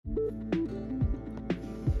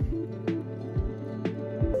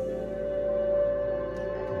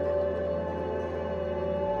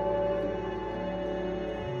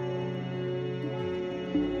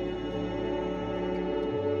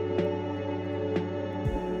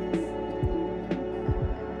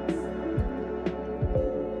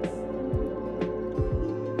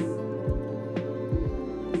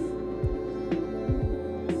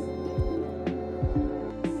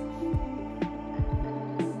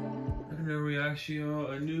actually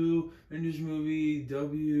a new Avengers movie,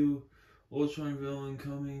 Ultron villain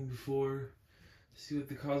coming before. See what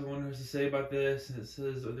the Cosmic Wonder has to say about this. And it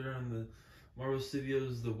says they're on the Marvel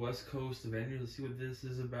Studios, the West Coast Avengers. Let's see what this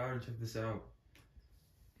is about and check this out.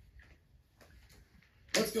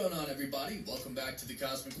 What's going on, everybody? Welcome back to the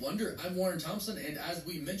Cosmic Wonder. I'm Warren Thompson, and as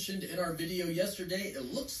we mentioned in our video yesterday,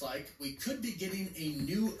 it looks like we could be getting a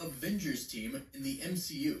new Avengers team in the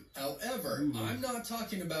MCU. However, I'm not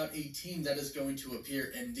talking about a team that is going to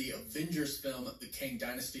appear in the Avengers film, The Kang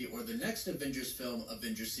Dynasty, or the next Avengers film,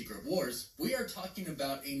 Avengers Secret Wars. We are talking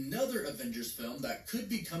about another Avengers film that could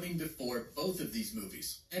be coming before both of these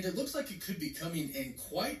movies. And it looks like it could be coming in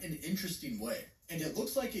quite an interesting way. And it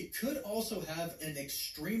looks like it could also have an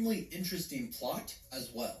extremely interesting plot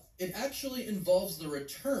as well. It actually involves the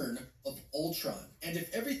return of Ultron. And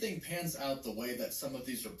if everything pans out the way that some of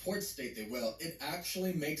these reports state they will, it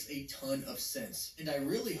actually makes a ton of sense. And I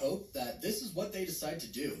really hope that this is what they decide to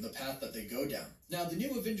do, the path that they go down. Now, the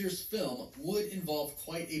new Avengers film would involve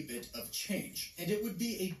quite a bit of change. And it would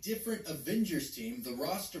be a different Avengers team. The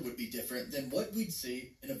roster would be different than what we'd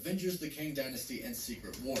see in Avengers, the Kang Dynasty, and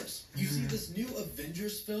Secret Wars. You see, this new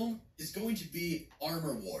Avengers film is going to be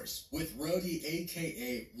Armor Wars with Rhodey,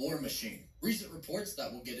 aka War Machine. Recent reports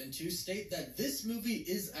that we'll get into state that this movie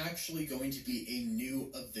is actually going to be a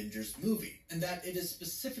new Avengers movie, and that it is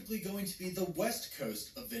specifically going to be the West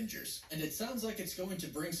Coast Avengers. And it sounds like it's going to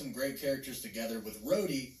bring some great characters together, with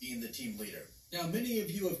Rhodey being the team leader. Now, many of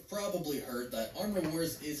you have probably heard that Armor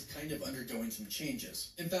Wars is kind of undergoing some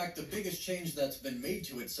changes. In fact, the biggest change that's been made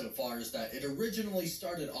to it so far is that it originally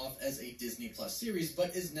started off as a Disney Plus series,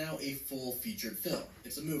 but is now a full featured film.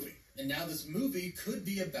 It's a movie. And now this movie could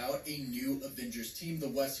be about a new Avengers team, the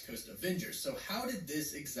West Coast Avengers. So how did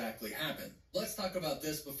this exactly happen? Let's talk about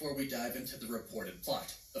this before we dive into the reported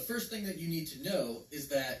plot. The first thing that you need to know is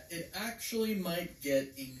that it actually might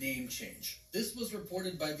get a name change. This was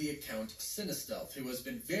reported by the account Cinestealth, who has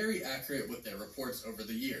been very accurate with their reports over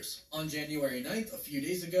the years. On January 9th, a few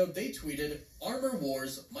days ago, they tweeted, Armor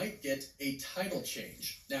Wars might get a title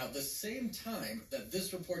change. Now, the same time that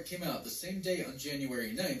this report came out, the same day on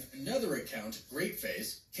January 9th, another account, Great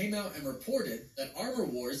Phase, came out and reported that Armor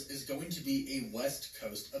Wars is going to be a West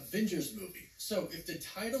Coast Avengers movie. So if the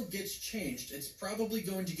title gets changed, it's probably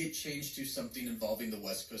going to get changed to something involving the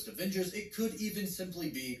West Coast Avengers. It could even simply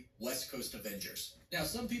be West Coast Avengers. Now,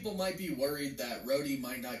 some people might be worried that Rhodey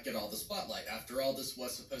might not get all the spotlight. After all, this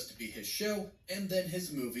was supposed to be his show and then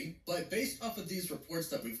his movie. But based off of these reports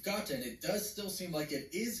that we've gotten, it does still seem like it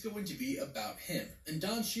is going to be about him. And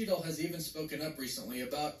Don Cheadle has even spoken up recently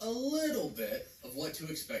about a little bit of what to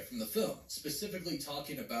expect from the film, specifically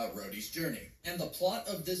talking about Rhodey's journey. And the plot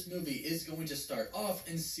of this movie is going to start off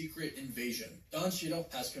in Secret Invasion. Don Cheadle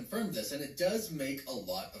has confirmed this, and it does make a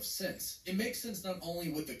lot of sense. It makes sense not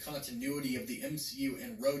only with the continuity of the MCU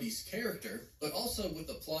and Rhodey's character, but also with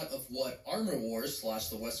the plot of what Armor Wars /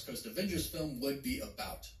 the West Coast Avengers film would be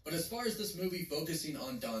about. But as far as this movie focusing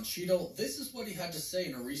on Don Cheadle, this is what he had to say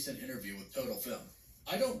in a recent interview with Total Film.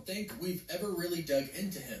 I don't think we've ever really dug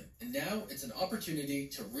into him, and now it's an opportunity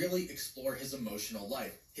to really explore his emotional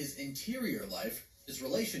life, his interior life, his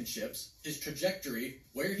relationships, his trajectory,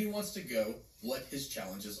 where he wants to go, what his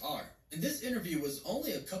challenges are. And this interview was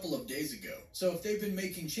only a couple of days ago, so if they've been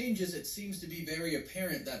making changes, it seems to be very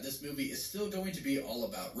apparent that this movie is still going to be all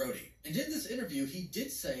about Rhodey. And in this interview, he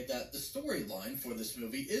did say that the storyline for this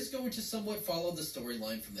movie is going to somewhat follow the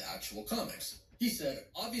storyline from the actual comics. He said,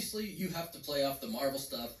 obviously, you have to play off the Marvel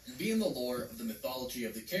stuff and be in the lore of the mythology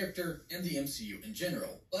of the character and the MCU in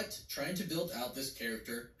general. But trying to build out this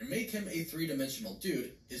character and make him a three-dimensional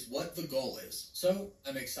dude is what the goal is. So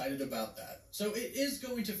I'm excited about that. So it is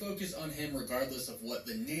going to focus on him regardless of what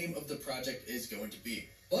the name of the project is going to be.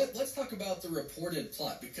 But let's talk about the reported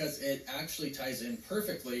plot, because it actually ties in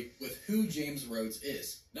perfectly with who James Rhodes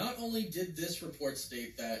is. Not only did this report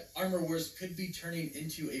state that Armor Wars could be turning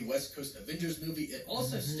into a West Coast Avengers movie, it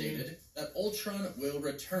also stated that Ultron will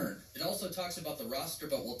return. It also talks about the roster,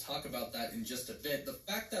 but we'll talk about that in just a bit. The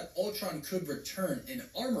fact that Ultron could return in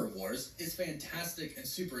Armor Wars is fantastic and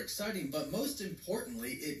super exciting, but most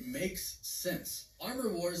importantly, it makes sense.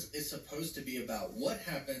 Armor Wars is supposed to be about what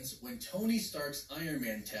happens when Tony Stark's Iron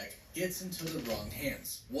Man tech gets into the wrong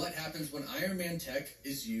hands. What happens when Iron Man tech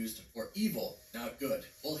is used for evil, not good?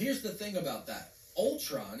 Well, here's the thing about that.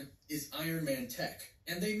 Ultron is Iron Man tech.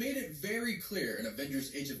 And they made it very clear in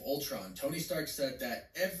Avengers Age of Ultron. Tony Stark said that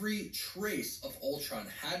every trace of Ultron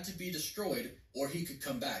had to be destroyed or he could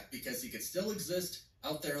come back, because he could still exist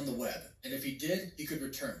out there on the web. And if he did, he could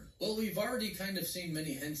return. Well, we've already kind of seen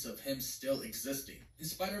many hints of him still existing. In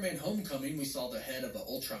Spider-Man Homecoming, we saw the head of the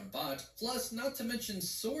Ultron bot, plus, not to mention,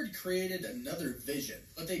 S.W.O.R.D. created another Vision.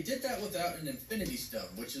 But they did that without an Infinity Stone,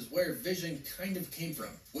 which is where Vision kind of came from.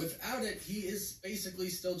 Without it, he is basically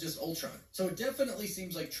still just Ultron. So it definitely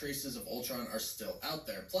seems like traces of Ultron are still out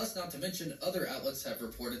there. Plus, not to mention, other outlets have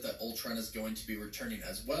reported that Ultron is going to be returning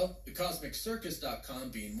as well, thecosmiccircus.com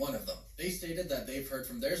being one of them. They stated that they've heard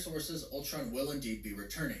from their sources Ultron will indeed be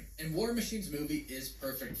returning. And War Machine's movie is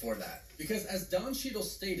perfect for that. Because as Don Cheadle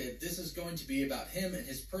stated, this is going to be about him and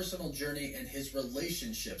his personal journey and his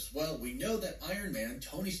relationships. Well, we know that Iron Man,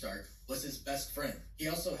 Tony Stark, was his best friend. He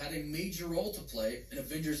also had a major role to play in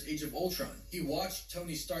Avengers Age of Ultron. He watched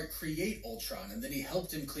Tony Stark create Ultron, and then he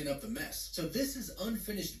helped him clean up the mess. So this is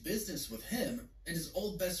unfinished business with him and his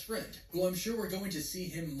old best friend, who I'm sure we're going to see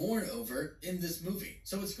him mourn over in this movie.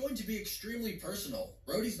 So it's going to be extremely personal.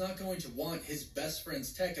 Rhodey's not going to want his best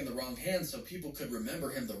friend's tech in the wrong hands so people could remember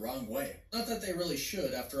him the wrong way. Not that they really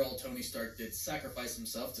should, after all, Tony Stark did sacrifice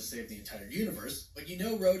himself to save the entire universe, but you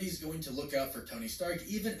know Rhodey's going to look out for Tony Stark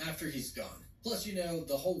even after he's gone. Plus, you know,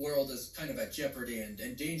 the whole world is kind of at jeopardy and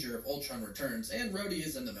in danger if Ultron returns, and Rhodey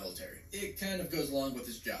is in the military. It kind of goes along with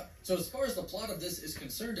his job. So as far as the plot of this is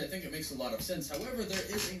concerned, I think it makes a lot of sense. However,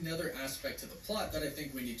 there is another aspect to the plot that I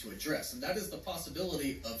think we need to address, and that is the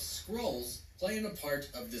possibility of Skrulls playing a part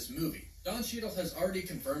of this movie. Don Cheadle has already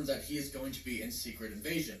confirmed that he is going to be in Secret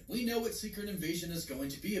Invasion. We know what Secret Invasion is going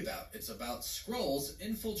to be about. It's about Skrulls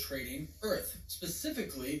infiltrating Earth,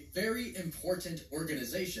 specifically very important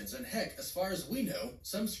organizations. And heck, as far as we know,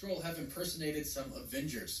 some Skrull have impersonated some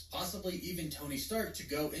Avengers, possibly even Tony Stark, to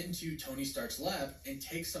go into Tony Stark's lab and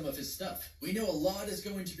take some of his stuff. We know a lot is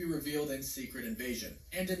going to be revealed in Secret Invasion.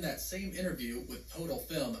 And in that same interview with Total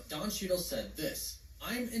Film, Don Cheadle said this: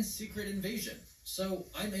 "I'm in Secret Invasion, so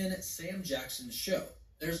I'm in Sam Jackson's show.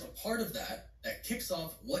 There's a part of that kicks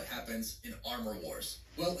off what happens in Armor Wars."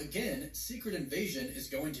 Well, again, Secret Invasion is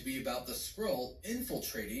going to be about the Skrull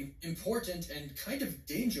infiltrating important and kind of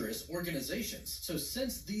dangerous organizations. So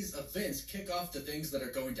since these events kick off the things that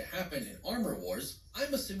are going to happen in Armor Wars,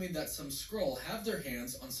 I'm assuming that some Skrull have their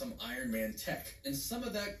hands on some Iron Man tech, and some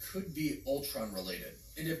of that could be Ultron related.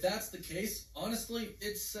 And if that's the case, honestly,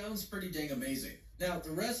 it sounds pretty dang amazing. Now,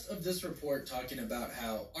 the rest of this report talking about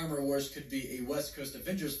how Armor Wars could be a West Coast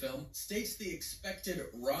Avengers film states the expected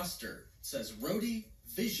roster. It says Rhodey,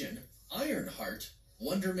 Vision, Ironheart,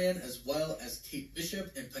 Wonder Man, as well as Kate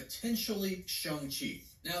Bishop, and potentially Shang-Chi.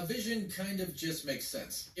 Now, Vision kind of just makes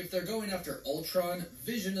sense. If they're going after Ultron,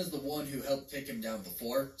 Vision is the one who helped take him down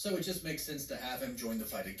before, so it just makes sense to have him join the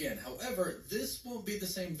fight again. However, this won't be the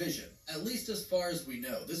same Vision, at least as far as we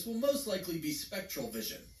know. This will most likely be Spectral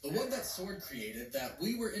Vision, the one that S.W.O.R.D. created that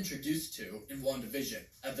we were introduced to in WandaVision.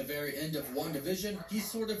 At the very end of WandaVision, he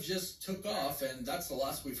sort of just took off, and that's the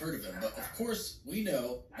last we've heard of him. But of course, we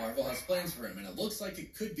know Marvel has plans for him, and it looks like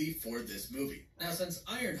it could be for this movie. Now, since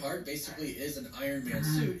Ironheart basically is an Iron Man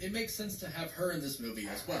suit, it makes sense to have her in this movie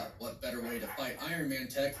as well. What better way to fight Iron Man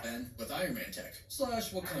tech than with Iron Man tech /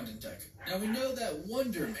 Wakandan tech? Now, we know that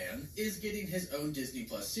Wonder Man is getting his own Disney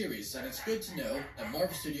Plus series, and it's good to know that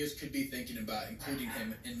Marvel Studios could be thinking about including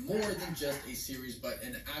him in more than just a series, but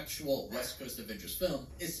an actual West Coast Avengers film,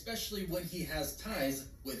 especially when he has ties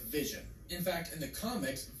with Vision. In fact, in the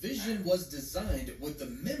comics, Vision was designed with the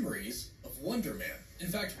memories of Wonder Man. In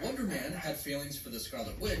fact, Wonder Man had feelings for the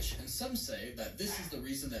Scarlet Witch, and some say that this is the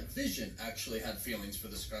reason that Vision actually had feelings for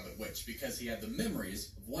the Scarlet Witch, because he had the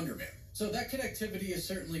memories of Wonder Man. So that connectivity is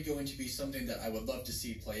certainly going to be something that I would love to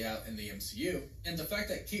see play out in the MCU, and the fact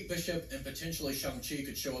that Kate Bishop and potentially Shang-Chi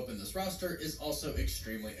could show up in this roster is also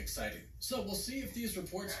extremely exciting. So we'll see if these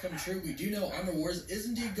reports come true. We do know Armor Wars is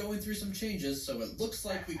indeed going through some changes, so it looks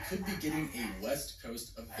like we could be getting a West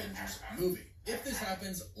Coast Avengers movie. If this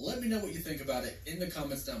happens, let me know what you think about it in the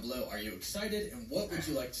comments down below. Are you excited, and what would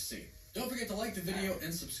you like to see? Don't forget to like the video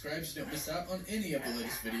and subscribe so you don't miss out on any of the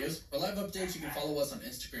latest videos. For live updates, you can follow us on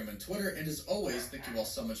Instagram and Twitter. And as always, thank you all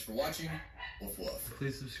so much for watching. Woof woof.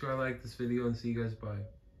 Please subscribe, like this video, and see you guys. Bye.